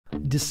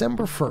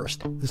December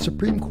 1st, the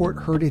Supreme Court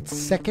heard its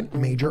second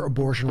major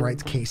abortion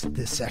rights case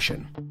this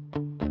session.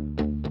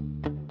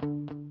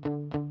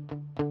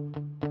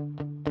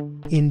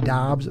 In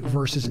Dobbs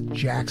versus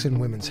Jackson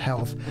Women's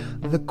Health,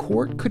 the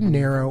court could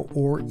narrow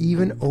or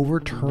even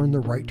overturn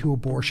the right to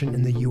abortion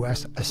in the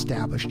U.S.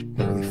 established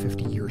nearly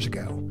 50 years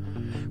ago.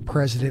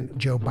 President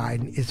Joe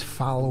Biden is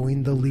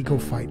following the legal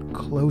fight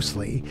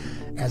closely.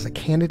 As a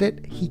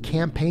candidate, he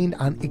campaigned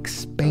on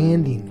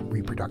expanding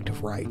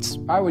reproductive rights.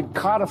 I would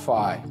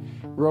codify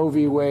Roe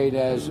v. Wade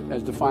as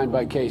defined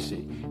by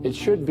Casey. It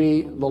should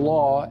be the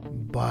law.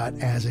 But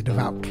as a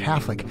devout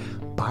Catholic,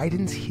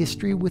 Biden's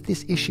history with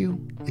this issue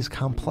is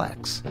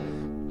complex.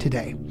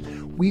 Today,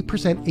 we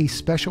present a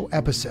special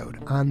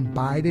episode on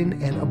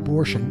Biden and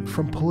abortion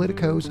from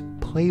Politico's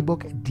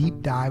Playbook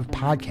Deep Dive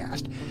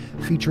podcast,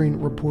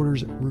 featuring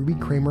reporters Ruby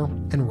Cramer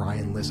and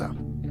Ryan Lizza.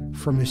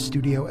 From the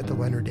studio at the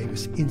Leonard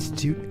Davis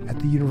Institute at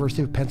the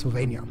University of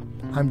Pennsylvania,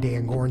 I'm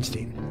Dan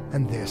Gorenstein,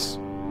 and this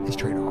is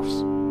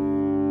Tradeoffs.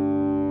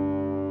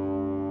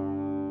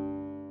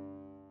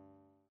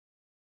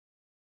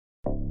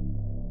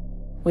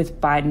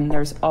 With Biden,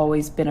 there's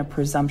always been a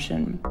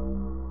presumption,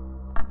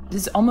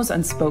 this almost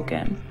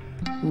unspoken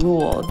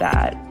rule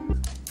that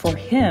for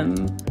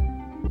him,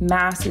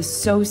 Mass is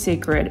so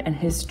sacred and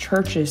his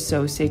church is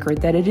so sacred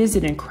that it is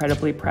an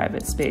incredibly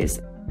private space.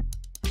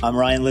 I'm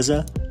Ryan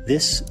Lizza.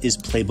 This is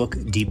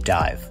Playbook Deep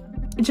Dive.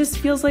 It just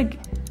feels like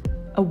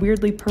a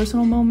weirdly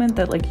personal moment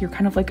that like you're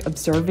kind of like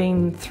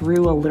observing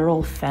through a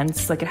literal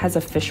fence. Like it has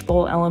a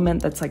fishbowl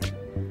element that's like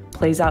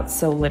plays out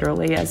so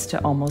literally as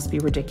to almost be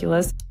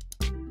ridiculous.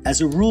 As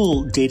a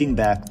rule dating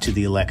back to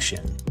the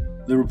election,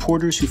 the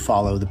reporters who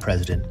follow the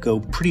president go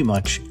pretty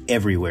much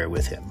everywhere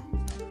with him,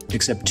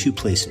 except two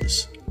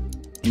places,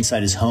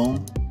 inside his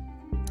home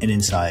and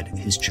inside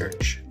his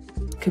church.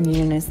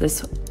 Communion is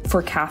this,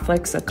 for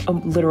Catholics, like a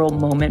literal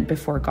moment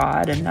before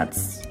God, and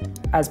that's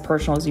as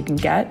personal as you can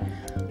get.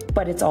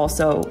 But it's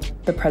also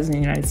the president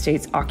of the United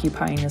States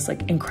occupying this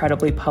like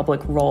incredibly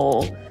public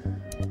role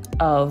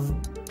of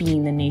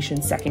being the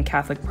nation's second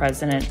Catholic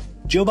president.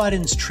 Joe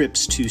Biden's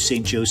trips to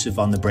St. Joseph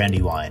on the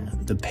Brandywine,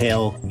 the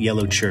pale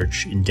yellow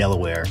church in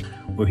Delaware,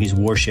 where he's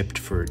worshipped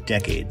for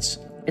decades,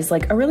 is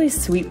like a really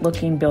sweet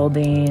looking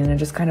building, and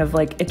just kind of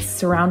like it's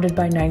surrounded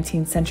by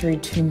 19th century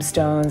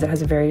tombstones. It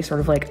has a very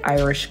sort of like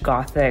Irish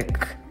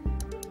Gothic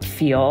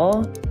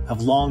feel.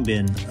 Have long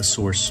been a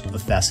source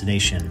of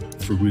fascination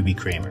for Ruby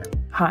Cramer.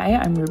 Hi,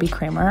 I'm Ruby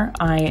Cramer.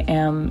 I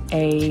am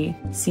a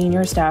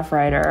senior staff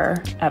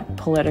writer at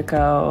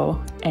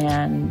Politico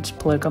and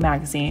Politico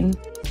magazine.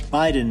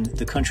 Biden,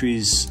 the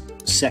country's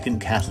second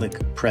Catholic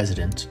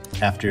president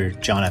after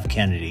John F.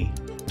 Kennedy,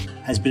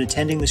 has been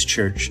attending this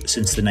church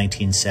since the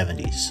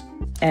 1970s.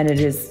 And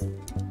it is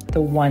the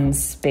one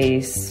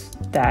space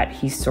that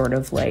he sort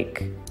of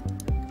like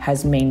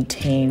has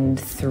maintained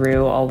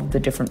through all of the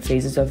different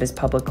phases of his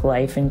public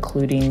life,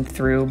 including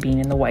through being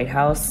in the White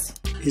House.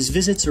 His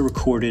visits are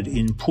recorded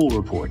in pool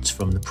reports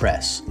from the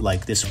press,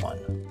 like this one,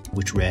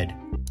 which read,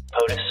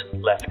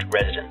 POTUS left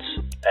residence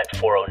at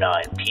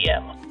 4:09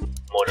 p.m.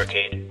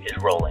 Motorcade is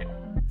rolling.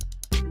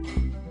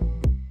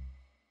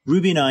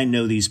 Ruby and I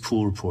know these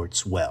pool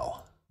reports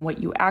well.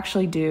 What you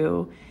actually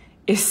do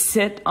is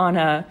sit on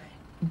a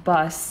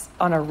bus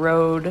on a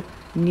road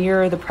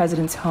near the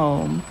president's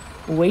home,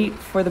 wait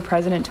for the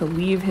president to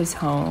leave his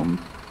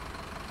home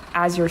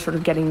as you're sort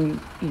of getting,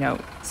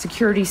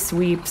 security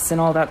sweeps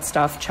and all that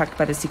stuff checked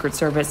by the Secret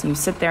Service. And you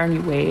sit there and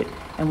you wait.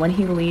 And when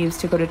he leaves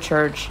to go to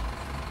church,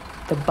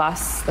 the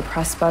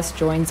press bus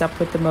joins up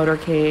with the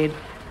motorcade,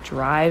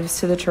 drives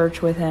to the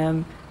church with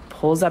him,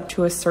 pulls up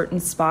to a certain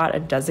spot, a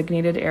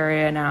designated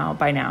area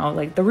by now.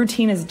 Like the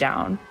routine is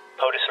down.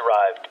 POTUS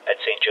arrived at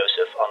St.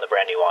 Joseph on the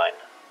Brandywine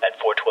at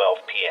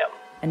 4:12 p.m.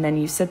 And then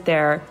you sit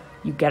there,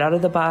 you get out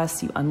of the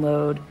bus, you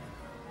unload,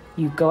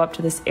 you go up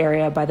to this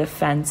area by the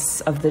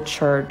fence of the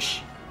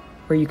church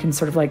where you can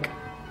sort of like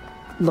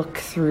look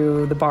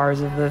through the bars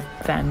of the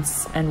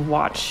fence and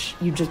watch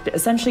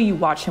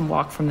him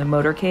walk from the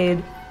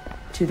motorcade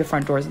to the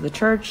front doors of the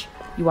church.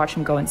 You watch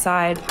him go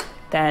inside,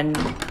 then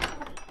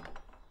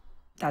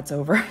that's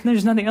over.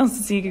 There's nothing else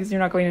to see because you're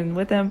not going in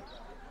with him.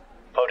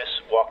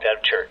 POTUS walked out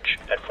of church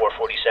at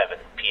 4:47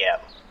 p.m.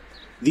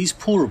 These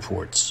pool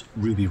reports,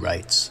 Ruby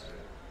writes,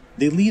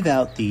 they leave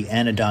out the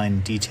anodyne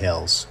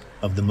details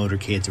of the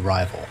motorcade's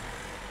arrival.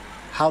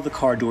 How the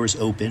car doors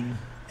open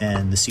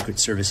and the Secret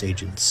Service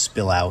agents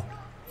spill out,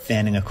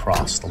 fanning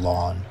across the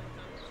lawn.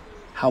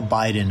 How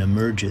Biden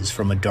emerges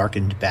from a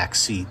darkened back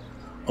seat,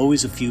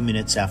 always a few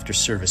minutes after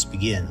service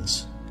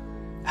begins.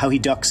 How he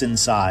ducks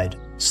inside,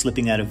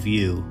 slipping out of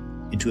view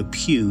into a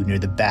pew near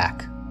the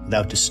back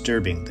without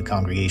disturbing the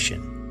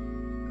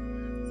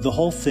congregation. The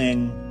whole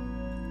thing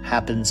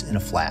happens in a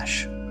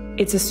flash.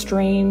 It's a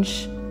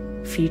strange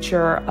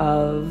feature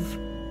of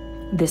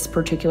this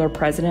particular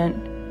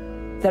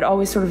president that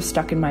always sort of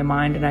stuck in my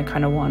mind, and I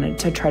kind of wanted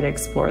to try to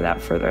explore that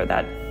further,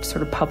 that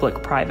sort of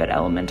public-private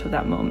element of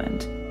that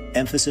moment.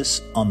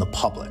 Emphasis on the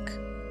public,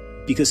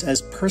 because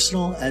as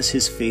personal as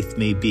his faith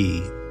may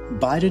be,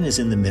 Biden is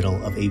in the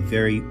middle of a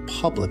very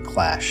public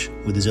clash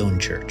with his own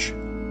church.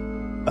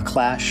 A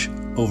clash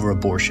over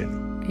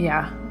abortion.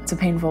 Yeah, it's a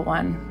painful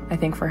one, I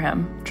think, for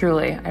him.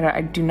 Truly.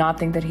 I do not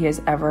think that he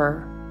has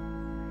ever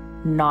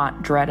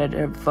not dreaded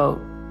a vote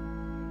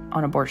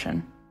on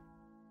abortion.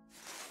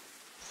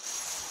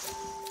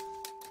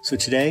 So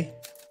today,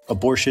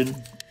 abortion,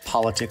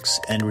 politics,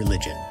 and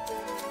religion.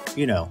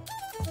 You know,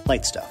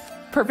 light stuff.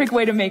 Perfect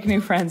way to make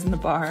new friends in the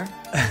bar.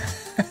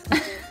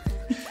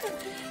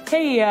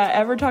 Hey,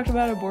 ever talked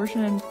about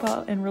abortion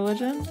and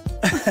religion?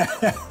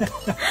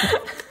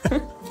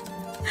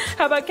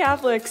 How about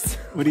Catholics?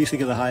 What do you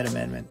think of the Hyde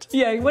Amendment?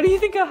 Yeah, what do you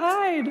think of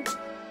Hyde?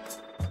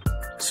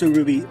 So,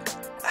 Ruby,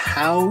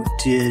 how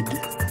did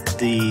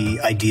the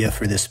idea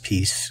for this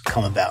piece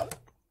come about?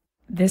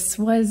 This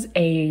was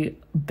a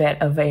bit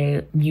of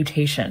a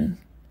mutation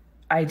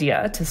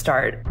idea to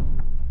start.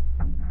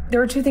 There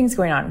were two things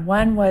going on.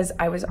 One was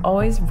I was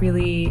always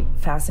really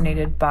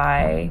fascinated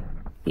by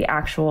the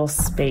actual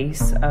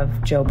space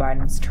of Joe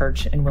Biden's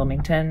church in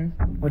Wilmington,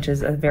 which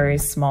is a very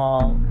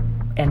small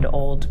and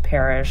old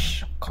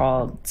parish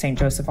called St.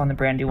 Joseph on the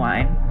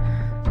Brandywine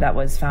that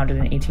was founded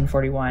in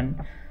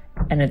 1841.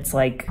 And it's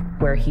like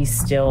where he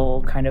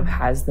still kind of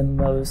has the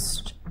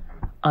most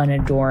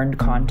unadorned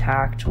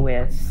contact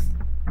with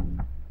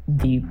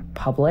the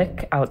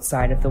public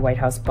outside of the White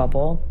House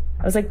bubble.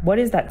 I was like, what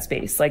is that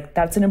space? Like,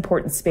 that's an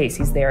important space.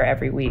 He's there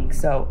every week.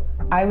 So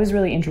I was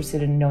really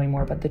interested in knowing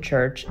more about the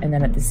church. And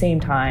then at the same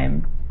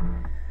time,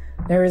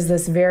 there was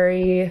this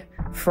very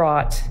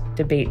fraught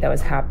debate that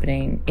was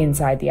happening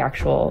inside the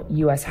actual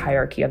U.S.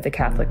 hierarchy of the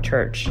Catholic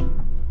Church,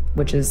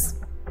 which is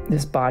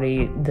this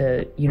body,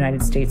 the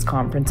United States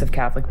Conference of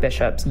Catholic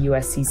Bishops,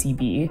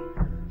 USCCB,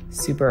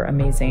 super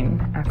amazing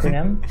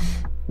acronym,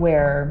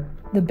 where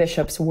the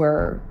bishops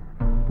were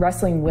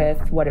wrestling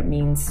with what it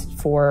means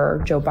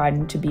for Joe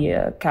Biden to be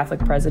a Catholic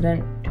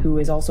president who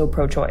is also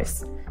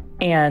pro-choice.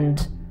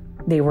 And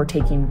they were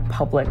taking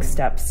public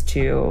steps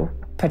to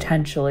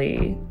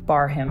potentially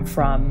bar him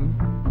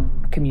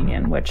from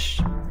communion, which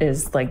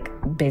is like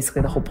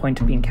basically the whole point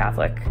of being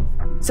Catholic.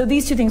 So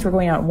these two things were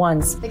going on at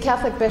once. The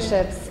Catholic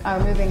bishops are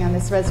moving on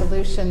this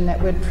resolution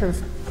that would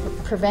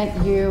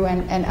prevent you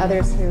and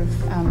others who've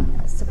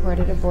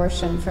supported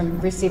abortion from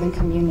receiving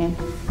communion.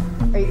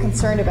 Are you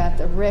concerned about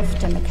the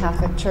rift in the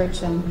Catholic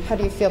Church, and how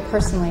do you feel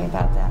personally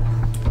about that?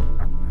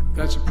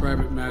 That's a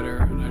private matter,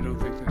 and I don't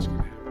think that's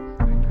going to happen.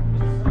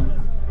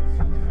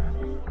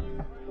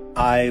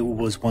 I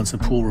was once a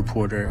pool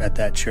reporter at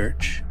that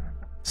church.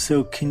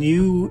 So can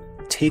you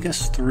take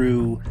us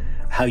through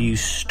how you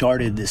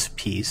started this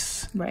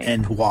piece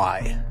and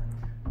why?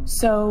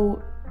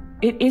 So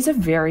it is a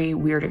very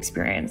weird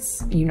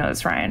experience, you know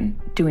this, Ryan,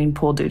 doing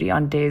pool duty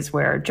on days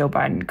where Joe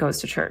Biden goes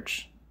to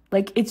church.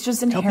 Like, it's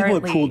just inherently...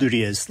 Tell people what pool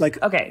duty is.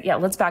 Okay, yeah,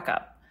 let's back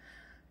up.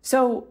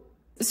 So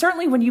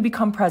certainly when you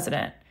become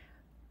president,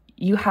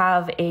 you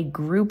have a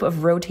group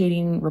of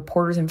rotating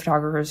reporters and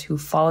photographers who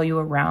follow you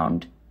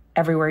around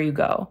everywhere you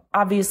go.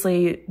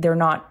 Obviously, they're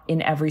not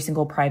in every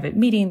single private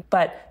meeting,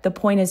 but the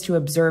point is to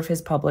observe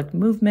his public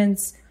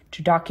movements,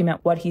 to document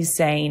what he's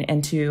saying,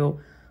 and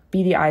to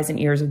be the eyes and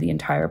ears of the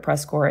entire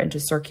press corps, and to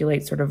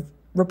circulate sort of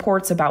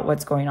reports about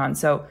what's going on.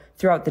 So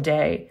throughout the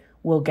day,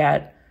 we'll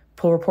get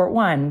Pool Report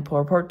 1, Pool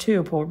Report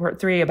 2, Pool Report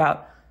 3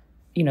 about,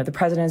 you know, the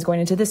president is going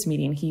into this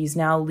meeting. He's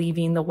now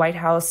leaving the White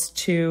House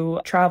to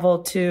travel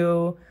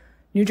to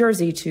New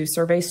Jersey to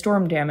survey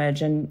storm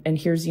damage. And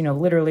here's, you know,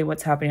 literally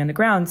what's happening on the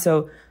ground.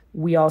 So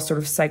we all sort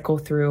of cycle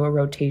through a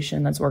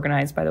rotation that's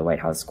organized by the White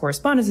House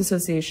Correspondents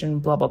Association,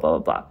 blah, blah, blah,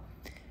 blah, blah.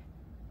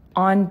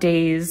 On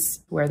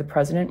days where the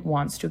president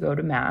wants to go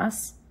to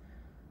Mass,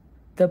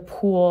 the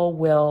pool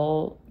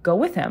will go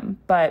with him.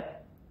 But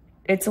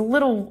it's a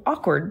little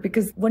awkward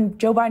because when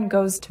Joe Biden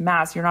goes to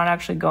Mass, you're not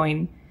actually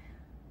going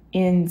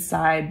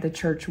inside the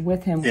church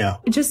with him. Yeah.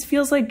 It just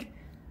feels like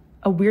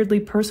a weirdly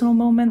personal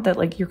moment that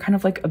like you're kind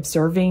of like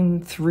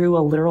observing through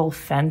a literal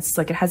fence.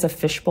 Like it has a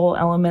fishbowl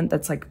element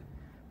that's like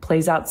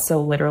plays out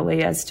so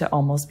literally as to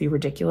almost be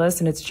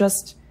ridiculous. And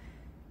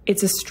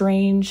it's a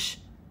strange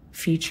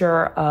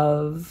feature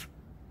of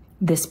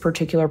this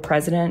particular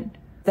president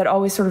that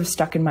always sort of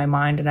stuck in my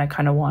mind. And I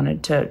kind of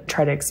wanted to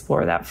try to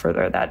explore that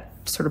further, that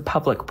sort of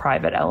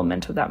public-private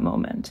element of that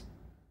moment.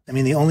 I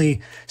mean, the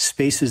only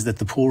spaces that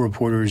the pool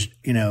reporters,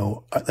 you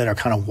know, that are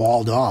kind of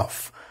walled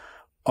off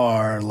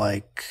are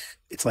like,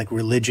 it's like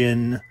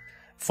religion,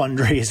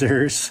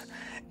 fundraisers,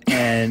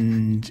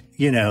 and,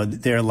 you know,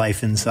 their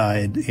life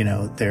inside, you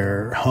know,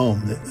 their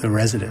home, the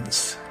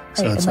residence.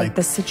 So right, it's and like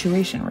the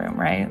Situation Room,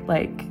 right?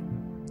 Like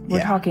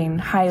we're talking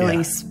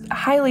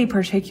highly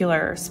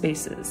particular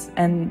spaces.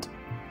 And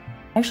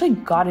I actually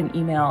got an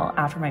email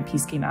after my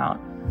piece came out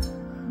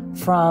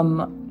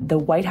from the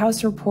White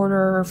House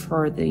reporter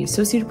for the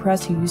Associated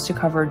Press who used to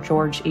cover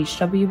George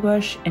H.W.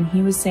 Bush. And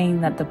he was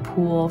saying that the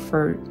pool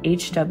for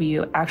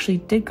H.W. actually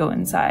did go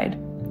inside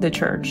the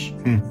church.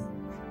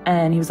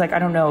 And he was like, I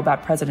don't know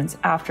about presidents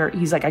after.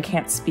 He's like, I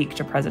can't speak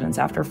to presidents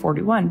after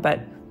 41,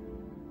 but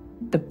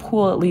the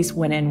pool at least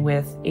went in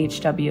with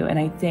H.W. And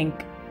I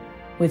think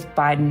with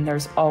Biden,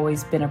 there's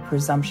always been a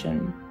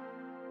presumption,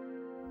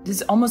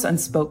 this almost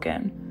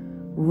unspoken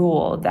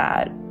rule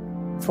that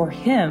for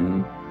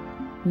him,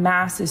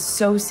 Mass is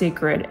so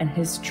sacred and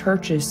his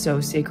church is so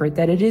sacred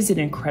that it is an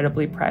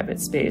incredibly private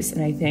space.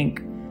 And I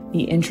think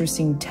the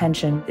interesting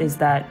tension is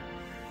that,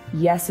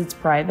 yes, it's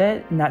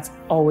private, and that's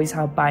always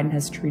how Biden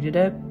has treated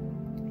it.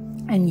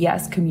 And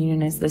yes,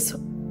 communion is this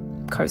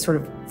sort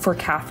of, for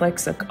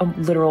Catholics, a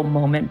literal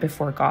moment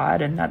before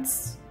God, and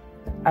that's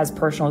as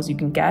personal as you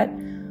can get.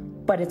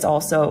 But it's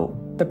also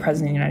the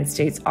President of the United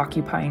States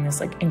occupying this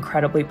like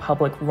incredibly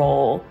public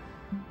role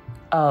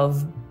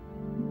of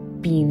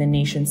being the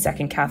nation's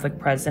second Catholic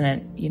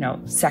president, you know,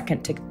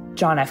 second to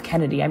John F.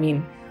 Kennedy. I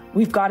mean,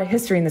 we've got a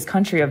history in this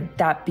country of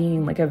that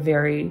being like a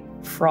very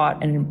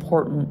fraught and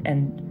important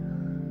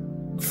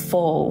and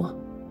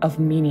full of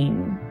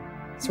meaning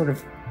sort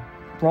of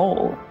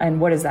role.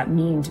 And what does that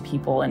mean to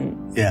people?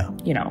 And,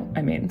 you know,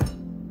 I mean,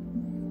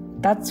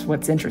 that's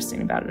what's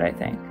interesting about it, I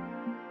think.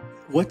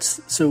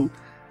 So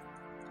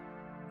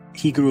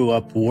he grew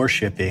up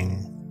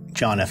worshiping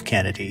John F.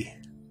 Kennedy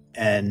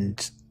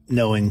and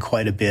knowing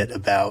quite a bit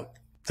about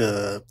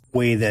the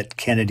way that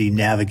Kennedy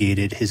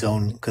navigated his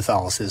own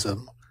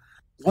Catholicism.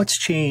 What's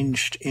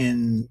changed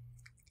in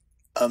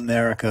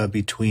America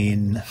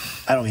between,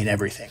 I don't mean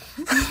everything,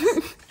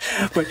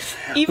 but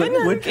even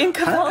in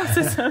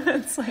Catholicism,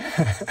 it's like.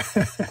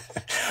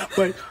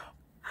 But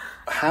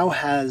how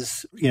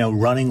has, you know,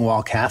 running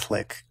while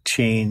Catholic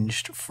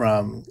changed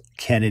from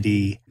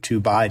Kennedy to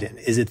Biden?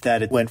 Is it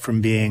that it went from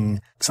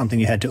being something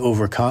you had to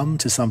overcome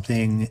to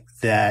something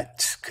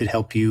that could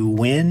help you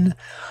win?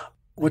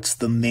 What's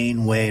the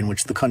main way in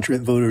which the country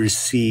voters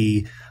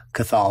see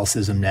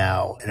Catholicism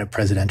now in a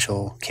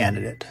presidential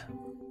candidate?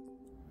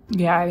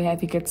 Yeah, I mean, I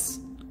think it's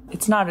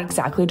not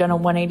exactly done a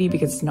 180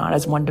 because it's not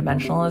as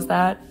one-dimensional as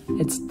that.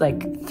 It's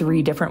like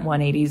 3 different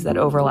 180s that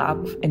overlap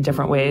in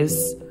different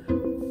ways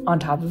on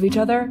top of each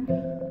other.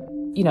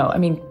 You know, I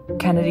mean,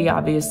 Kennedy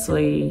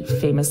obviously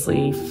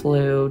famously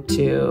flew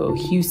to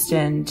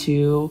Houston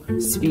to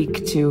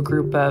speak to a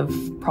group of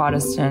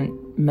Protestant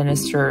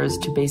ministers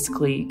to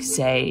basically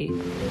say,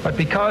 but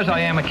because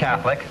I am a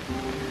Catholic,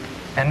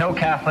 and no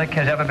Catholic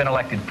has ever been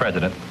elected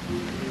president,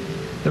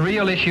 the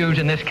real issues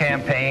in this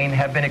campaign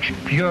have been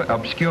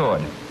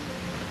obscured,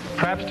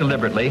 perhaps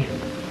deliberately,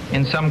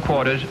 in some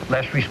quarters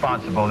less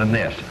responsible than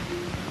this.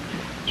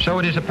 So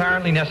it is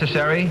apparently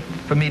necessary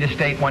for me to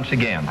state once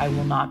again, I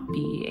will not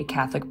be a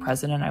Catholic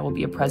president. I will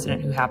be a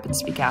president who happens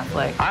to be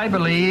Catholic. I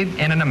believe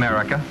in an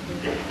America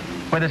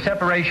where the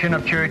separation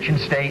of church and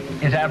state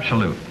is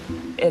absolute.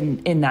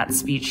 In that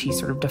speech, he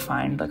sort of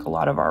defined like a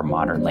lot of our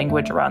modern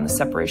language around the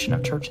separation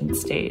of church and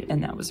state.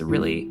 And that was a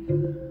really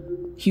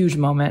huge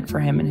moment for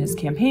him in his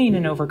campaign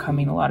and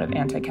overcoming a lot of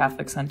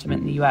anti-Catholic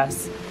sentiment in the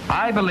U.S.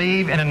 I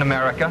believe in an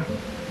America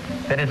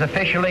that is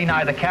officially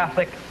neither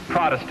Catholic,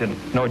 Protestant,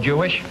 nor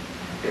Jewish,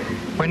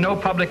 where no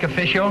public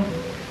official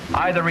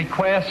either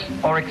requests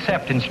or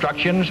accepts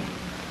instructions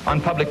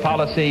on public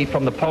policy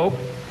from the Pope,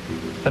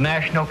 the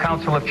National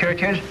Council of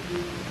Churches,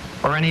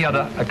 or any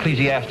other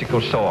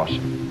ecclesiastical source.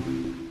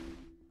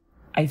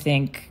 I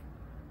think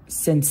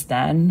since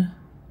then,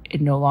 it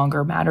no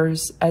longer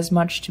matters as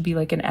much to be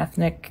like an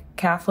ethnic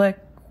Catholic.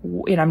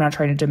 And I'm not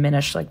trying to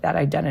diminish like that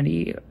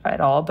identity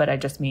at all, but I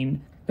just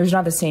mean there's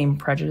not the same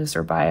prejudice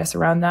or bias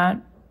around that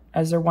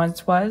as there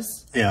once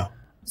was. Yeah.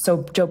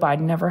 So Joe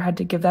Biden never had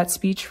to give that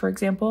speech, for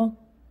example.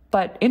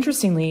 But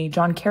interestingly,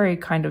 John Kerry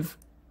kind of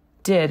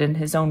did in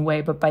his own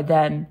way. But by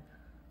then,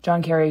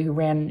 John Kerry, who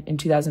ran in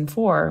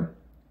 2004,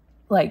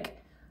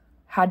 like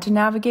had to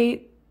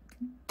navigate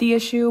the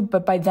issue.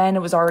 But by then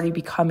it was already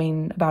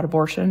becoming about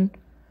abortion.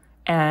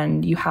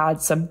 And you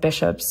had some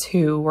bishops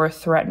who were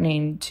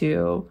threatening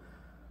to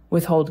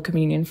withhold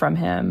communion from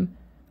him.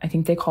 I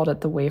think they called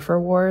it the wafer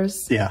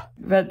wars. Yeah.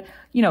 But,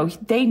 you know,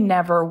 they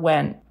never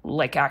went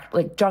like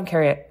John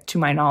Kerry, to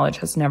my knowledge,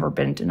 has never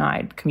been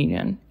denied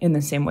communion in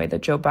the same way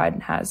that Joe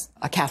Biden has.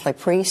 A Catholic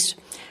priest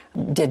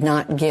did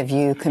not give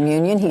you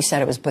communion. He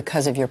said it was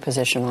because of your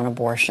position on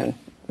abortion.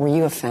 Were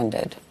you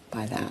offended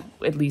by that?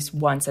 At least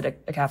once at a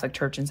Catholic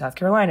church in South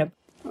Carolina.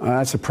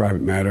 That's a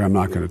private matter. I'm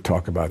not going to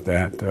talk about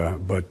that.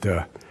 But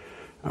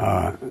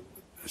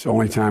it's the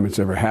only time it's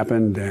ever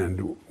happened,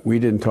 and we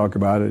didn't talk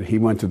about it. He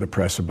went to the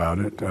press about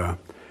it,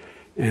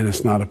 and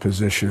it's not a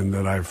position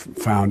that I've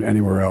found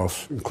anywhere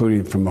else,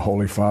 including from the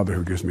Holy Father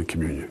who gives me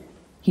communion.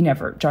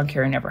 John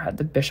Kerry never had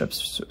the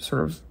bishops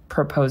sort of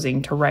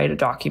proposing to write a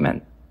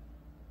document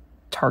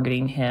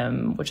targeting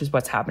him, which is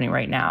what's happening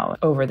right now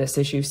over this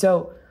issue.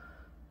 So,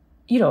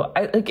 you know,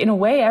 in a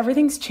way,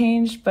 everything's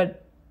changed,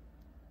 but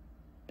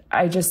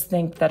I just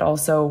think that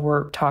also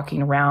we're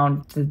talking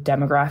around the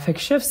demographic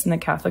shifts in the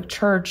Catholic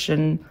Church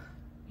and,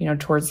 you know,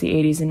 towards the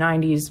 80s and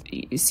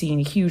 90s, seeing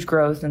a huge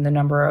growth in the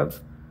number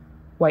of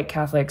white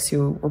Catholics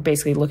who were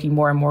basically looking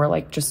more and more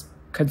like just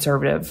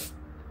conservative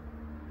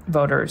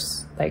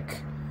voters,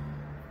 like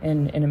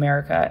in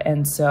America.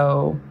 And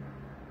so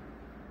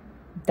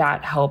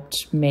that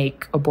helped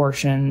make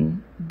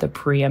abortion the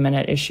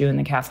preeminent issue in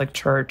the Catholic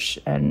Church.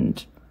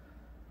 And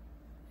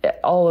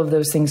all of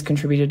those things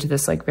contributed to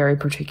this like very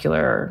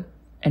particular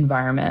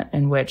environment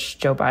in which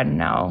Joe Biden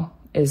now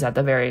is at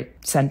the very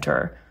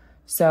center.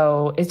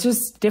 So it's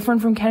just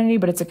different from Kennedy,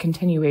 but it's a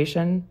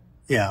continuation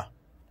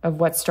of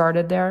what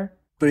started there.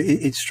 But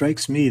it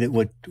strikes me that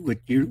what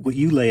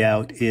you lay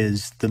out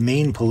is the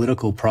main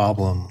political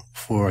problem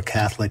for a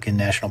Catholic in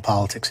national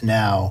politics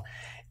now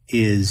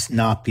is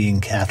not being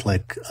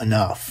Catholic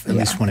enough, at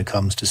least when it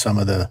comes to some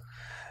of the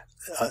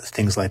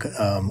things like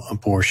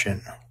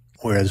abortion.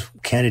 Whereas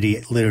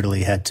Kennedy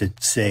literally had to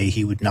say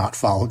he would not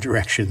follow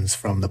directions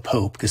from the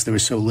Pope because there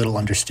was so little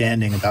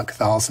understanding about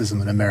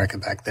Catholicism in America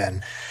back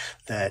then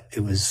that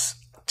it was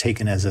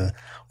taken as an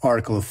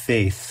article of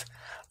faith,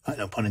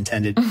 no pun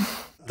intended.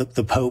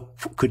 The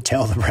Pope could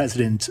tell the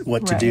president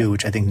what to do,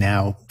 which I think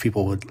now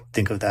people would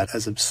think of that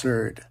as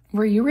absurd.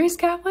 Were you raised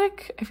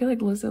Catholic? I feel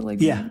like Lizza,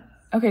 like yeah.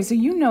 Okay, so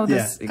you know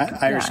this. Yeah,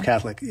 Irish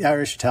Catholic,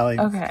 Irish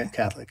Italian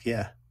Catholic.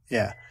 Yeah,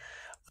 yeah.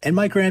 And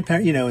my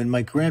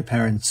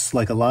grandparents,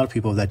 like a lot of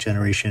people of that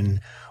generation,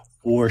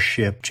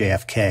 worship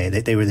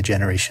JFK. They were the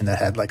generation that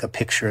had like a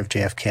picture of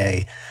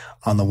JFK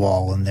on the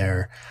wall in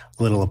their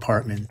little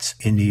apartment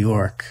in New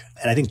York.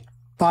 And I think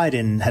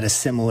Biden had a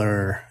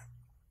similar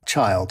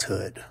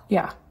childhood.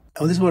 Yeah.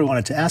 Oh, this is what I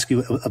wanted to ask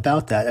you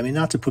about that. I mean,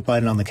 not to put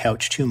Biden on the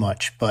couch too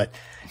much, but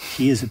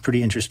he is a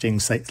pretty interesting,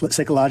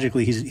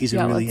 psychologically, he's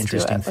a really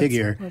interesting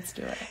figure. Let's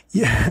do it.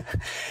 Yeah.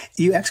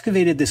 You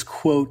excavated this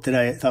quote that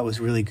I thought was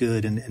really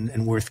good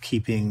and worth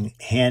keeping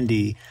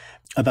handy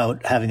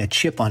about having a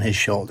chip on his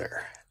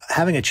shoulder.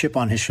 Having a chip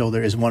on his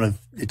shoulder is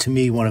to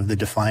me, one of the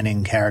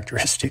defining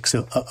characteristics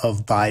of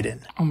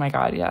Biden. Oh my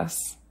God,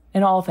 yes.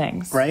 In all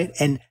things. Right?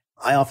 And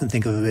I often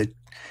think of it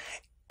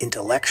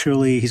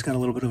intellectually, he's got a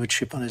little bit of a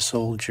chip on his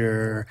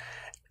shoulder,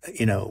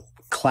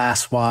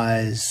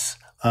 class-wise.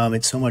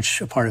 It's so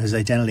much a part of his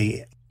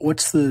identity.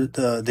 What's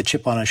the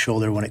chip on his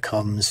shoulder when it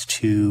comes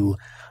to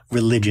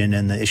religion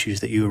and the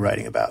issues that you were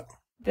writing about?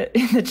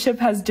 The chip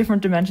has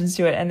different dimensions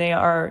to it, and they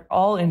are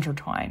all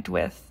intertwined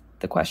with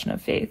the question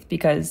of faith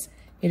because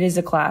it is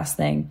a class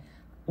thing.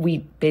 We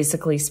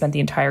basically spent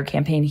the entire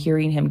campaign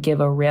hearing him give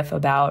a riff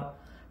about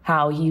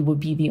how he would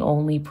be the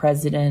only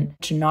president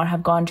to not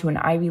have gone to an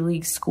Ivy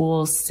League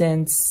school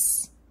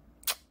since...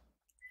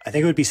 I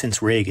think it would be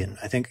since Reagan.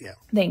 Yeah.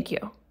 Thank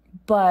you.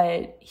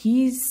 But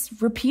he's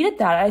repeated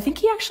that. I think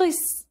he actually...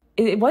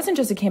 It wasn't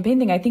just a campaign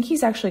thing. I think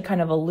he's actually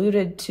kind of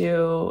alluded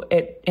to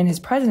it in his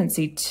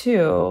presidency,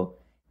 too.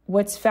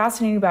 What's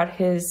fascinating about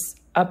his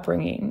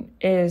upbringing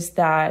is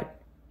that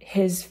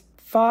his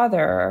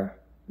father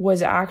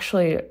was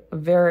actually a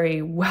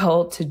very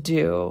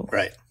well-to-do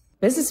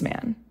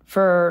businessman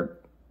for...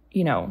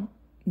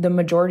 the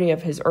majority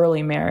of his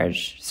early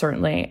marriage,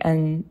 certainly,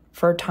 and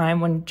for a time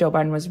when Joe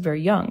Biden was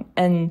very young.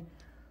 And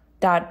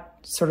that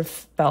sort of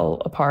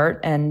fell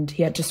apart, and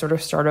he had to sort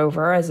of start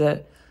over as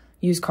a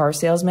used car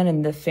salesman,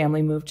 and the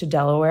family moved to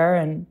Delaware,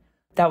 and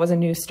that was a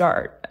new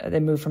start. They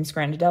moved from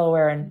Scranton to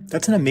Delaware. And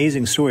that's an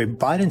amazing story.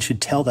 Biden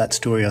should tell that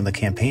story on the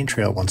campaign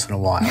trail once in a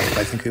while.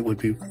 I think it would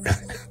be...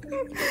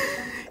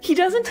 He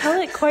doesn't tell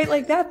it quite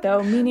like that,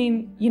 though,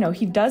 meaning,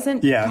 he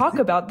doesn't talk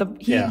about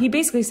he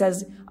basically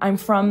says, I'm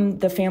from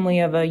the family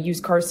of a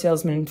used car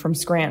salesman from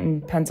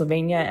Scranton,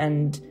 Pennsylvania.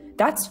 And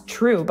that's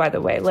true, by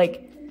the way.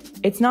 Like,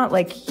 it's not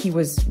like he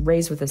was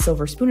raised with a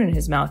silver spoon in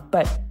his mouth.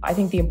 But I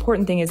think the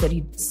important thing is that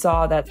he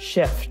saw that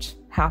shift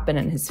happen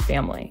in his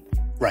family.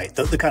 Right.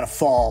 The kind of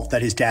fall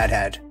that his dad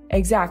had.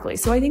 Exactly.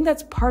 So I think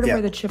that's part of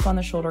where the chip on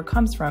the shoulder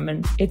comes from.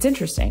 And it's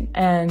interesting.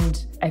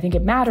 And I think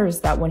it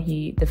matters that when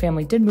the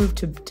family did move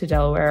to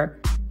Delaware,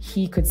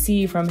 he could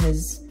see from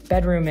his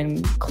bedroom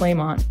in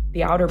Claymont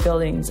the outer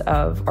buildings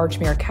of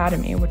Archmere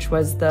Academy, which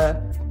was the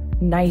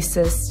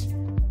nicest,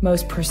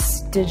 most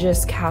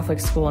prestigious Catholic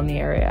school in the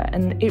area.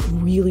 And it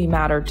really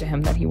mattered to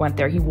him that he went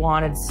there. He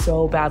wanted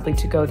so badly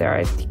to go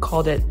there. He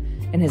called it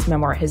in his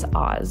memoir, his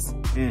Oz.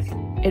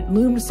 It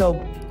loomed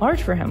so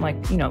large for him,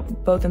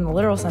 both in the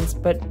literal sense,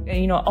 but,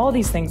 all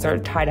these things are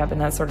tied up in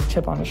that sort of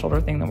chip on the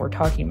shoulder thing that we're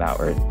talking about,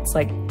 where it's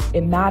like,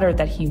 it mattered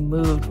that he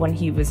moved when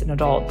he was an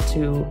adult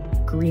to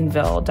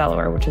Greenville,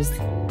 Delaware, which is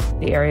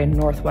the area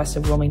northwest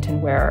of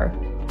Wilmington where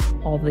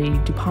all the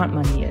DuPont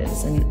money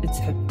is, and it's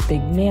had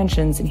big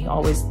mansions, and he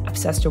always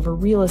obsessed over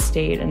real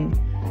estate. And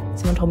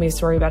someone told me a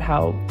story about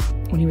how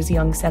when he was a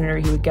young senator,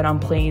 he would get on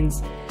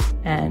planes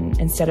and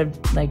instead of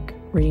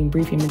reading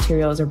briefing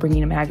materials or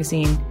bringing a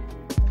magazine,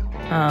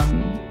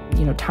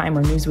 Time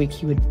or Newsweek,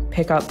 he would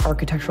pick up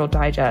Architectural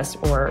Digest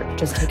or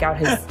just take out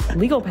his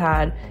legal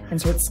pad and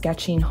start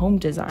sketching home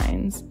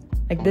designs.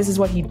 This is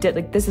what he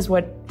did. This is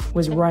what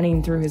was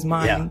running through his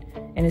mind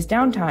in his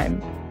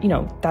downtime.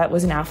 That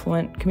was an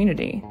affluent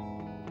community.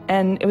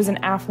 And it was an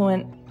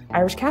affluent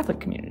Irish Catholic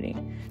community.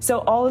 So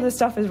all of this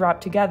stuff is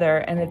wrapped together,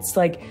 and it's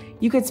like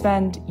you could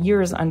spend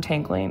years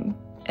untangling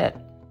it.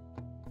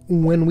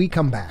 When we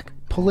come back,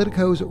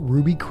 Politico's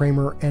Ruby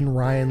Cramer and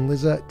Ryan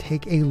Lizza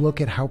take a look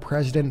at how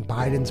President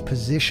Biden's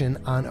position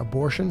on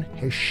abortion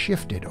has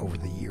shifted over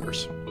the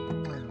years.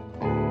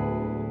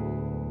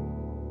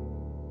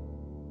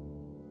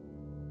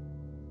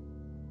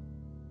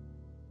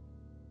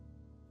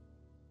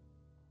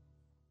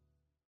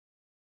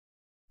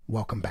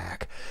 welcome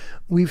back.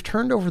 We've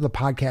turned over the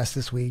podcast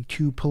this week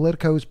to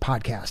Politico's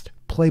podcast,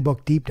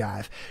 Playbook Deep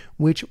Dive,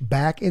 which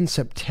back in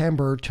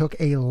September took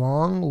a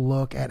long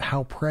look at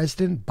how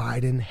President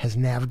Biden has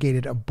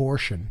navigated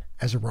abortion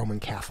as a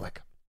Roman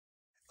Catholic.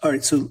 All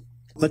right, so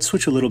let's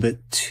switch a little bit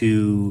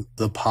to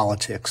the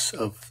politics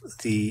of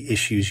the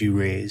issues you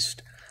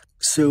raised.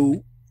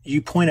 So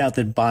you point out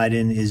that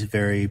Biden is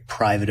very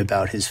private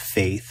about his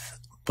faith,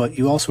 but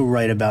you also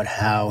write about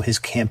how his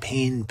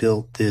campaign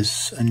built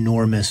this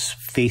enormous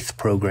faith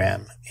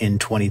program in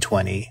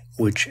 2020,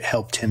 which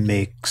helped him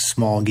make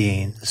small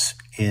gains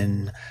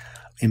in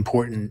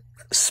important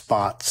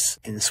spots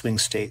in swing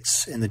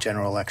states in the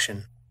general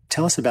election.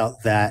 Tell us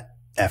about that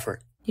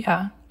effort.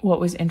 Yeah. What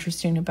was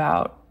interesting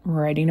about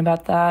writing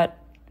about that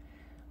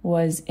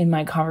was in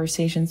my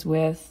conversations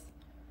with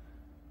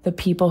the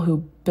people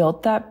who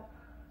built that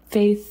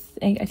faith,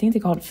 I think they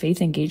called it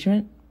faith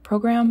engagement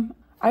program.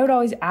 I would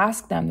always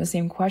ask them the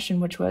same question,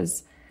 which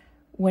was,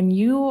 when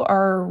you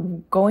are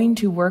going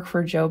to work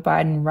for Joe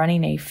Biden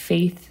running a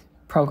faith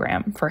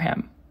program for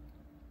him,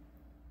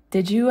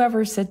 did you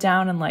ever sit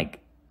down and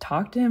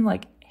talk to him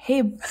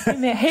hey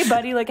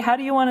buddy, how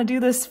do you want to do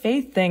this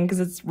faith thing? Because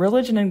it's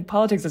religion and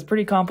politics is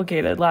pretty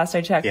complicated. Last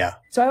I checked. Yeah.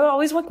 So I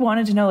always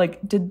wanted to know,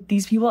 did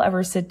these people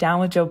ever sit down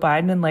with Joe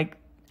Biden and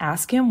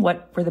ask him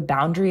what were the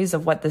boundaries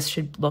of what this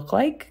should look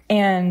like?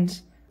 And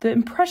the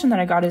impression that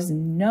I got is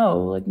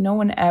no, no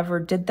one ever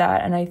did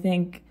that. And I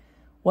think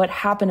what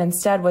happened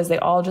instead was they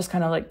all just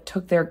kind of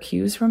took their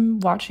cues from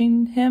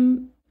watching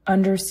him,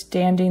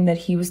 understanding that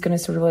he was going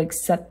to sort of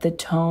set the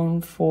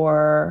tone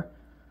for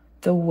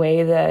the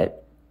way that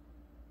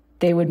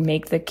they would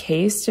make the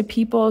case to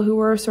people who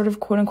were sort of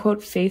quote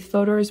unquote faith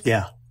voters.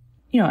 Yeah.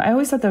 I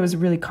always thought that was a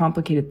really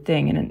complicated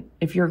thing. And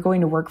if you're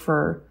going to work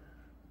for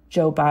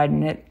Joe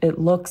Biden, it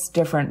looks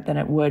different than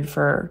it would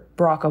for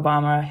Barack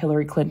Obama,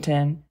 Hillary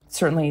Clinton,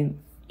 certainly,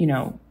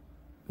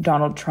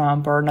 Donald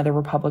Trump or another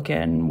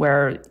Republican,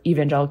 where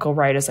evangelical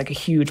right is a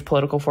huge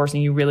political force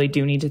and you really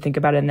do need to think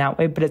about it in that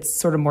way. But it's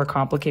sort of more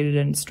complicated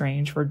and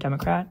strange for a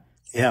Democrat.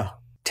 Yeah.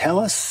 Tell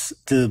us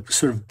the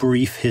sort of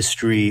brief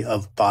history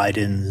of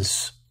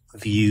Biden's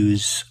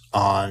views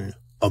on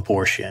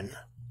abortion.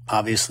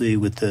 Obviously,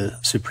 with the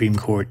Supreme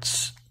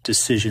Court's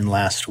decision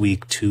last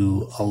week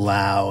to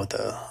allow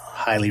the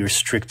highly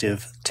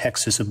restrictive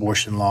Texas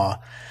abortion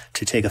law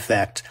to take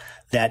effect,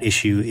 that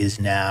issue is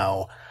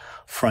now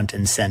front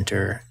and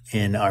center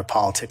in our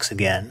politics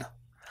again.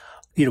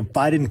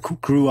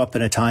 Biden grew up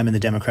in a time in the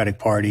Democratic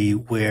Party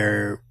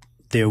where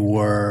there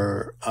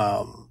were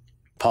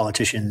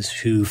politicians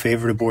who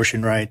favored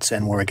abortion rights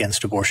and were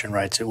against abortion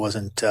rights. It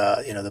wasn't,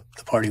 the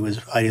party was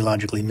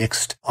ideologically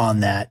mixed on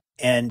that.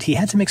 And he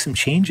had to make some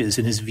changes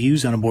in his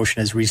views on abortion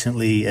as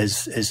recently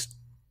as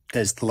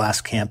the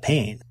last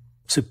campaign.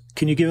 So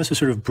can you give us a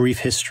sort of brief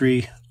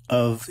history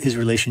of his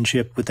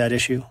relationship with that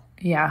issue?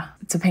 Yeah,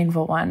 it's a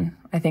painful one,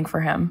 I think, for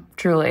him.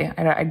 Truly.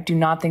 I do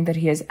not think that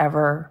he has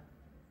ever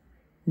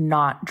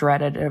not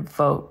dreaded a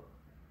vote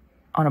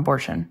on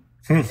abortion.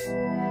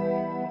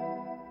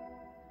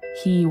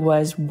 He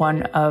was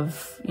one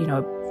of,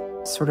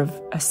 sort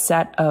of a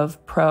set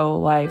of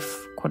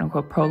pro-life, quote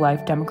unquote,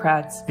 pro-life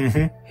Democrats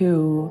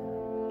who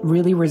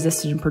really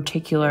resisted in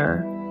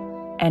particular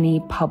any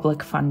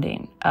public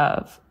funding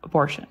of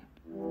abortion.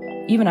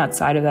 Even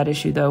outside of that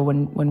issue, though,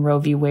 when Roe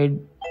v. Wade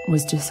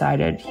was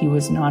decided, he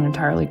was not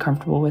entirely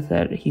comfortable with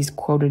it. He's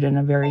quoted in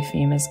a very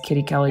famous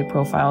Kitty Kelly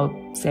profile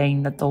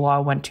saying that the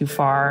law went too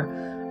far.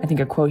 I think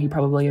a quote he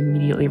probably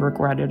immediately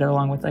regretted,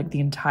 along with the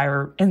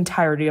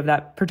entirety of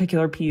that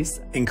particular piece.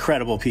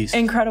 Incredible piece.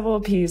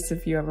 Incredible piece,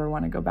 if you ever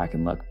want to go back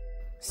and look.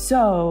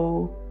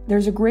 So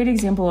there's a great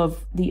example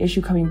of the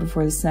issue coming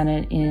before the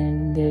Senate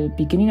in the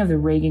beginning of the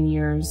Reagan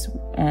years,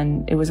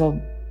 and it was an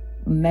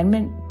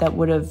amendment that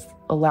would have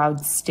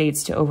allowed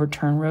states to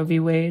overturn Roe v.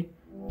 Wade.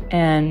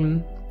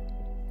 And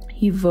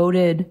he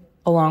voted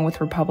along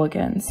with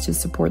Republicans to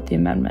support the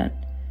amendment.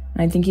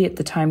 And I think at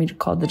the time he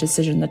called the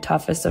decision the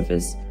toughest of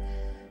his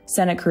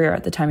Senate career.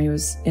 At the time he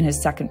was in his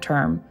second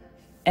term.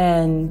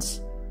 And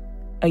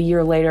a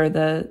year later,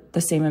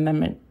 the same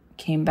amendment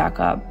came back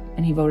up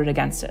and he voted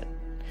against it.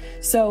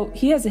 So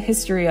he has a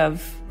history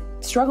of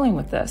struggling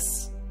with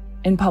this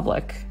in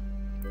public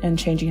and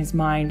changing his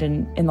mind.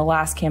 And in the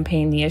last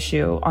campaign, the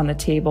issue on the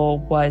table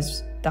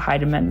was the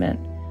Hyde Amendment,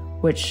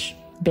 which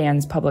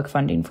bans public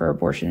funding for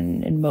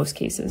abortion in most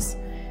cases.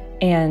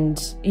 And,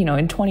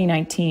 in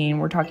 2019,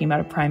 we're talking about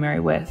a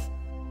primary with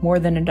more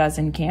than a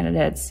dozen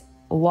candidates,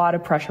 a lot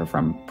of pressure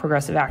from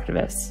progressive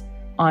activists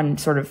on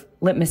sort of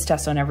litmus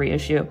tests on every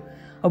issue.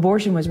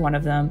 Abortion was one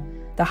of them.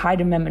 The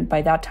Hyde Amendment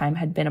by that time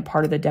had been a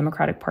part of the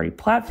Democratic Party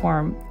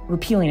platform,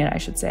 repealing it, I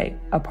should say,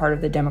 a part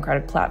of the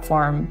Democratic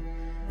platform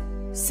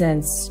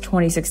since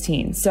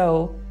 2016.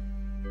 So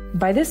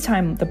by this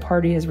time, the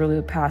party has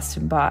really passed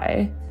him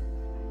by.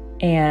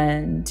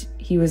 And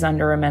he was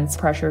under immense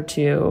pressure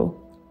to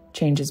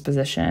change his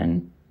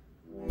position.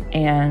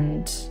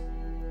 And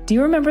do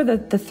you remember the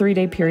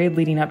 3-day period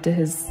leading up to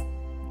his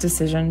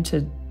decision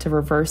to to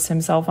reverse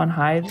himself on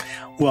Hyde?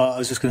 Well, I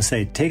was just going to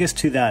say, take us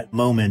to that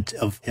moment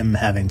of him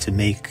having to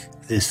make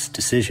this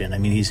decision. I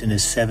mean, he's in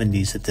his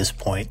 70s at this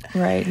point.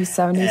 Right. He's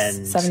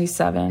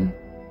 77.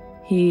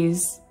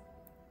 He's,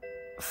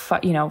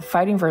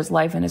 fighting for his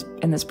life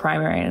in this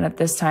primary. And at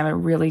this time, it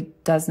really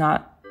does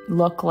not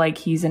look like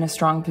he's in a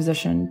strong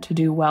position to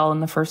do well in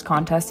the first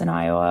contest in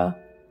Iowa.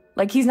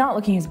 Like, he's not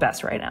looking his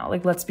best right now.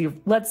 Like, let's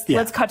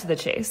cut to the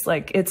chase.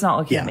 Like, it's not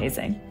looking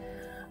amazing.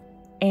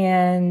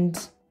 And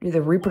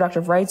the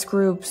reproductive rights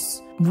groups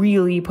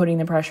really putting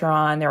the pressure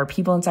on. There are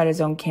people inside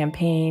his own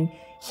campaign.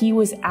 He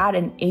was at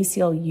an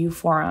ACLU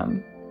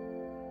forum,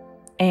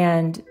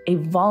 and a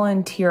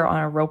volunteer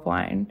on a rope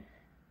line,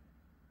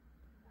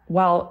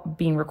 while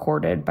being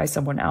recorded by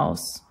someone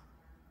else,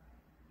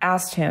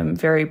 asked him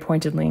very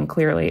pointedly and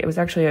clearly. It was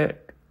actually a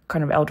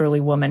kind of elderly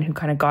woman who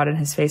kind of got in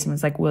his face and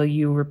was like, will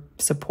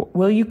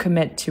you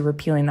commit to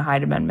repealing the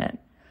Hyde Amendment?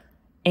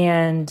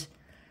 And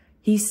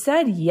he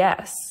said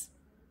yes.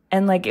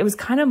 And like, it was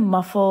kind of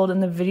muffled,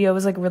 and the video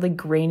was like really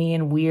grainy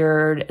and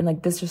weird. And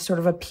like, this just sort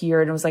of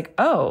appeared and was like,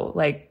 oh,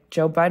 like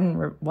Joe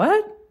Biden,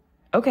 what?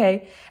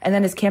 Okay. And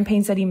then his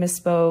campaign said he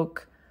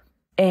misspoke.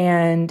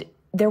 And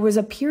there was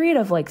a period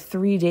of like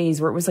 3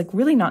 days where it was like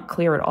really not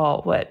clear at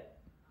all what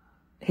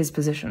his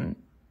position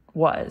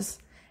was.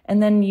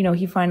 And then,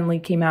 he finally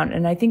came out,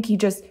 and I think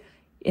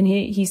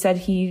he said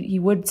he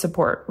would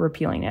support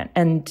repealing it.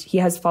 And he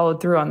has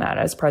followed through on that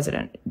as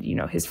president.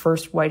 His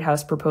first White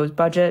House proposed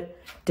budget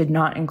did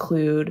not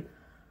include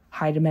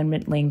Hyde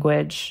Amendment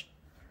language.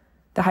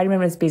 The Hyde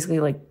Amendment is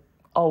basically like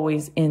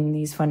always in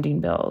these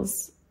funding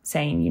bills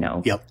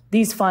saying,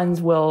 these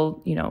funds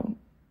will,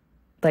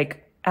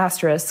 like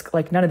asterisk,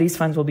 like none of these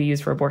funds will be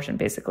used for abortion,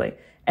 basically.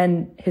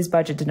 And his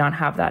budget did not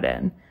have that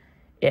in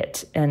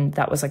it. And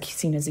that was like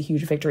seen as a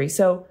huge victory.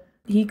 So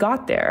he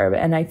got there.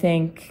 And I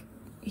think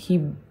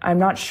I'm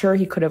not sure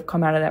he could have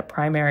come out of that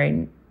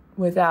primary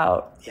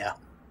without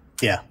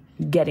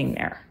getting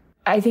there.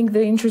 I think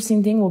the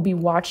interesting thing will be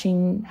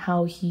watching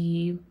how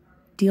he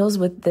deals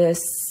with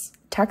this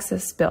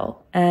Texas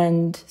bill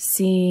and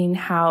seeing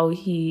how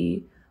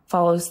he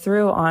follows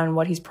through on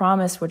what he's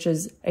promised, which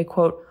is a,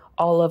 quote,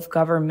 all of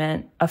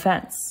government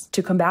offense,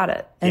 to combat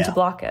it and to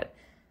block it.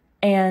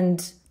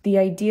 And the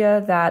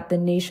idea that the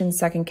nation's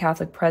second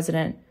Catholic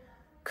president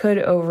could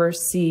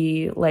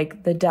oversee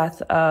like the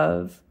death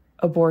of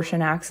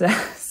abortion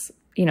access,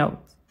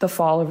 the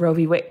fall of Roe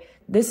v. Wade.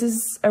 This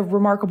is a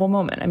remarkable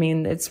moment. I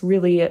mean, it's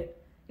really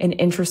an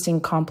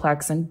interesting,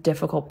 complex, and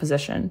difficult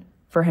position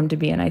for him to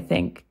be in, I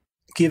think.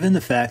 Given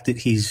the fact that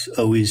he's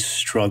always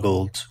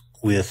struggled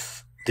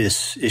with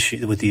this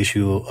issue, with the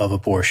issue of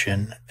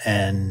abortion,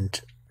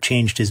 and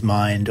changed his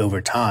mind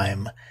over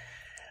time,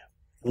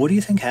 what do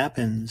you think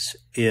happens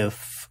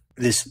if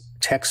this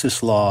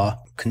Texas law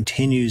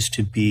continues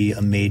to be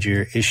a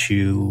major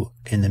issue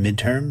in the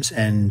midterms,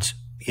 and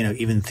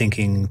even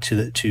thinking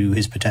to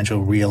his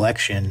potential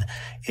reelection,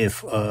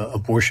 if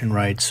abortion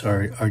rights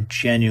are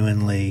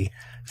genuinely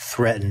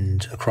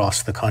threatened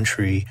across the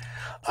country,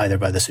 either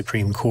by the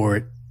Supreme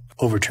Court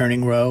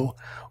overturning Roe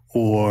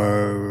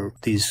or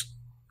these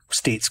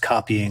states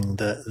copying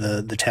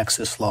the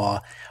Texas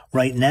law?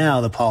 Right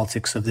now, the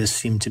politics of this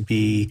seem to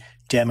be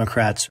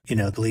Democrats,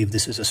 believe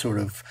this is a sort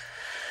of,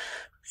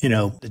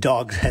 the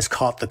dog has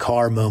caught the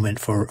car moment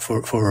for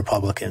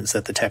Republicans,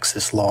 that the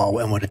Texas law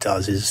and what it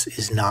does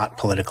is not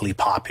politically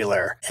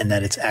popular, and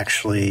that it's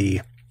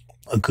actually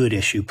a good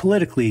issue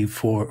politically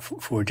for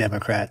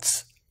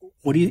Democrats.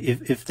 What do you,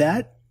 if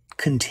that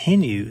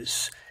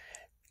continues,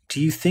 do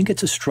you think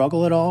it's a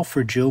struggle at all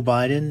for Joe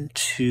Biden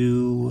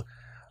to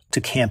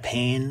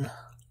campaign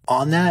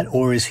on that,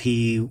 or is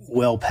he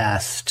well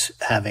past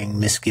having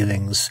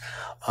misgivings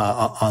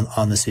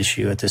on this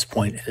issue at this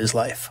point in his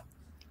life?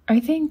 I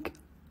think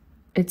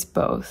it's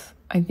both.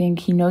 I think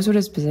he knows what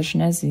his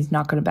position is. He's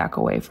not going to back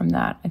away from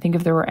that. I think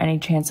if there were any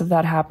chance of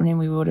that happening,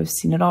 we would have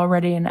seen it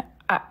already. And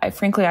I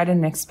frankly, I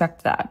didn't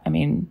expect that. I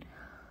mean,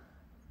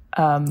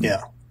 to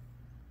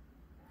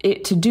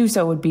do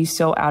so would be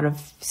so out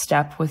of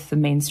step with the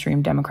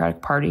mainstream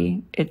Democratic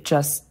Party.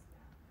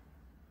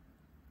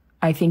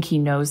 I think he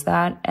knows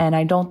that. And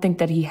I don't think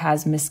that he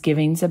has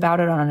misgivings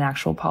about it on an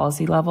actual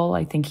policy level.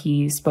 I think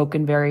he's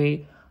spoken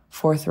very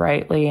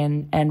forthrightly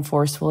and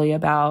forcefully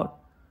about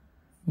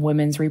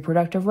women's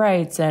reproductive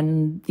rights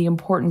and the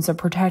importance of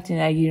protecting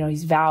that.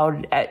 He's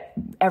vowed at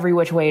every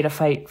which way to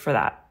fight for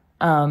that.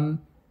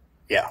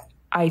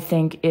 I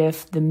think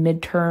if the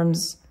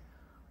midterms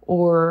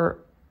or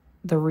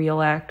the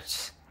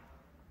reelect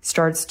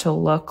starts to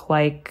look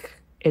like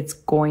it's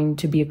going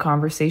to be a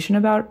conversation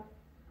about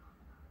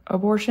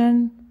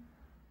abortion,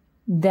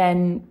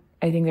 then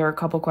I think there are a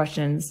couple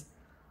questions.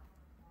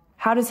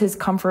 How does his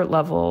comfort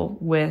level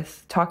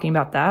with talking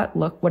about that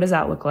look? What does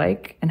that look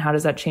like? And how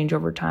does that change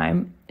over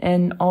time?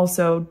 And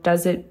also,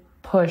 does it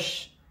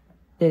push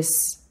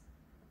this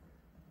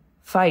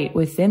fight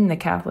within the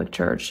Catholic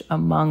Church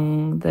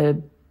among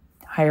the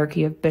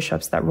hierarchy of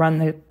bishops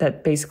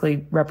that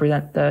basically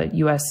represent the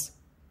U.S.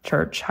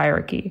 church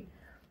hierarchy?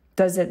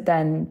 Does it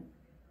then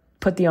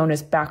put the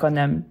onus back on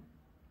them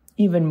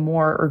even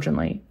more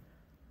urgently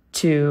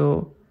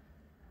to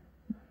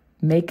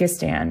make a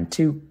stand,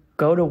 to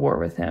go to war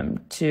with him,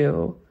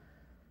 to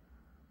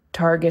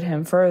target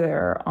him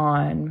further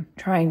on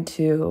trying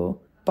to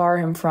bar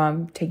him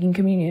from taking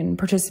communion,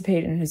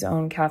 participate in his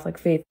own Catholic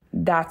faith.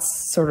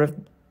 That's sort of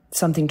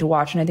something to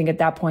watch. And I think at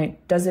that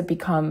point, does it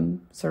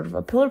become sort of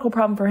a political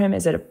problem for him?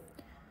 Is that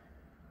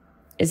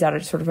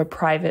a sort of a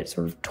private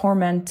sort of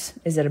torment?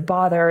 Is it a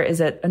bother?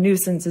 Is it a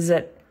nuisance? Is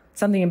it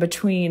something in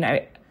between?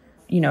 I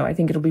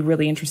think it'll be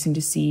really interesting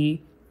to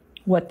see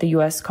what the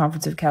U.S.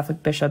 Conference of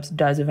Catholic Bishops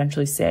does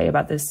eventually say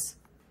about this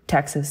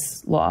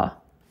Texas law,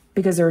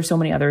 because there are so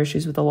many other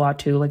issues with the law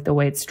too, like the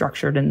way it's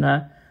structured and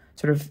the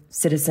sort of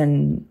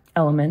citizen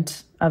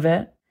element of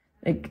it.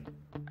 Like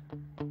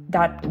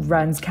that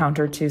runs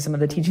counter to some of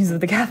the teachings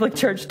of the Catholic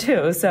Church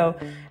too. So,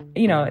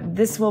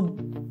 this will,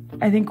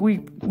 I think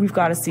we've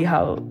got to see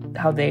how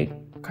they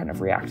kind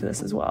of react to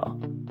this as well.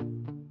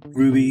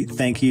 Ruby,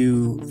 thank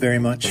you very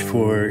much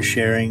for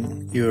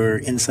sharing your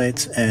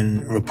insights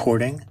and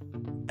reporting,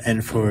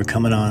 and for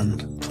coming on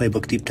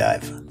Playbook Deep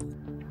Dive.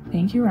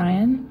 Thank you,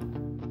 Ryan.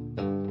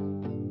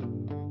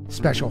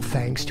 Special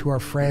thanks to our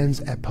friends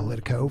at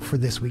Politico for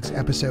this week's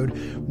episode,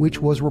 which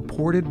was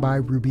reported by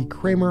Ruby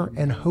Cramer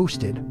and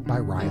hosted by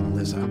Ryan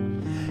Lizza.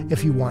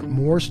 If you want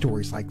more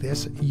stories like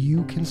this,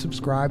 you can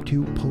subscribe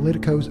to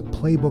Politico's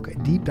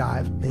Playbook Deep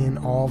Dive in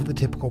all of the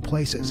typical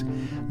places.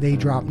 They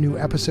drop new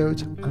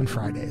episodes on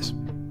Fridays.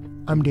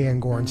 I'm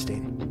Dan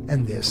Gorenstein,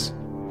 and this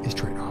is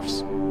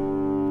Tradeoffs.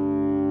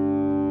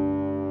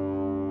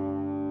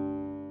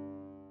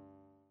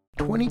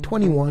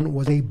 2021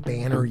 was a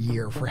banner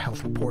year for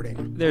health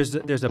reporting. There's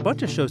a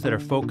bunch of shows that are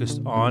focused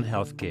on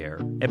healthcare,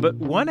 but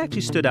one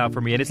actually stood out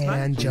for me,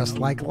 and just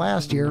like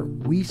last year,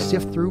 we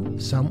sift through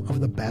some of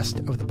the best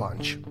of the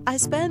bunch. I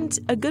spent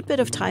a good bit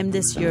of time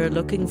this year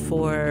looking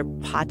for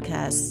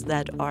podcasts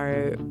that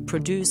are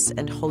produced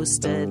and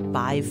hosted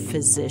by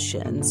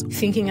physicians.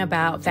 Thinking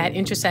about that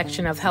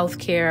intersection of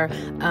healthcare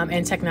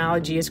and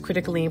technology is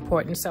critically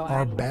important. So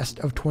our best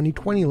of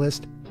 2020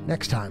 list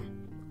next time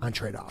on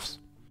Tradeoffs.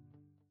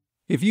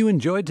 If you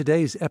enjoyed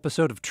today's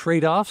episode of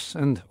Tradeoffs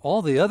and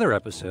all the other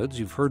episodes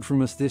you've heard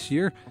from us this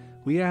year,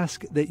 we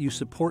ask that you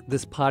support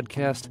this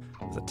podcast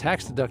with a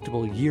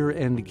tax-deductible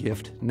year-end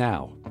gift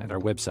now at our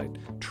website,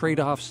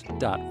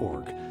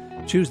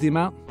 tradeoffs.org. Choose the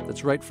amount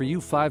that's right for you,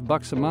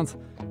 $5 a month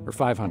or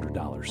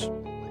 $500.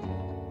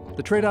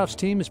 The Tradeoffs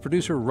team is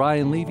producer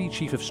Ryan Levy,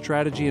 Chief of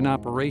Strategy and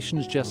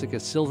Operations Jessica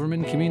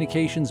Silverman,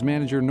 Communications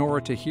Manager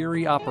Nora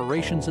Tahiri,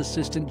 Operations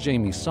Assistant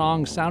Jamie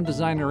Song, Sound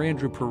Designer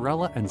Andrew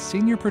Perella, and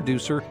Senior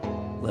Producer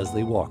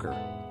Leslie Walker.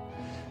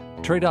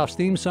 The Tradeoffs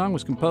theme song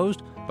was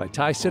composed by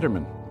Ty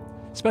Sitterman.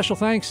 Special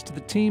thanks to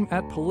the team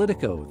at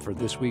Politico for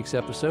this week's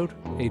episode: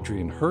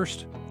 Adrian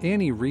Hurst,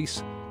 Annie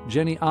Reese,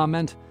 Jenny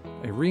Ament,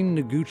 Irene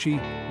Noguchi,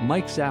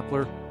 Mike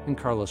Zappler, and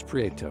Carlos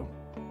Prieto.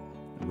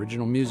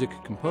 Original music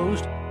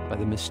composed by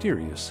the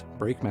mysterious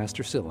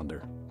Breakmaster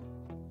Cylinder.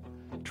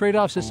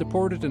 Tradeoffs is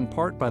supported in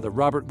part by the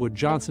Robert Wood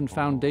Johnson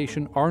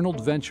Foundation,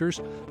 Arnold Ventures,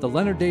 the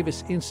Leonard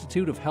Davis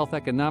Institute of Health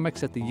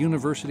Economics at the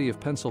University of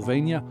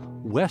Pennsylvania,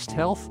 West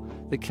Health,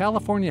 the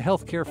California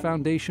Healthcare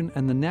Foundation,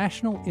 and the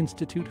National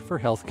Institute for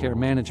Healthcare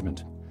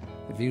Management.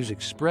 The views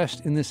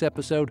expressed in this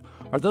episode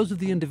are those of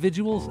the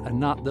individuals and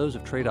not those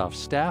of Tradeoffs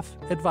staff,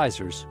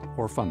 advisors,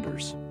 or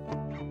funders.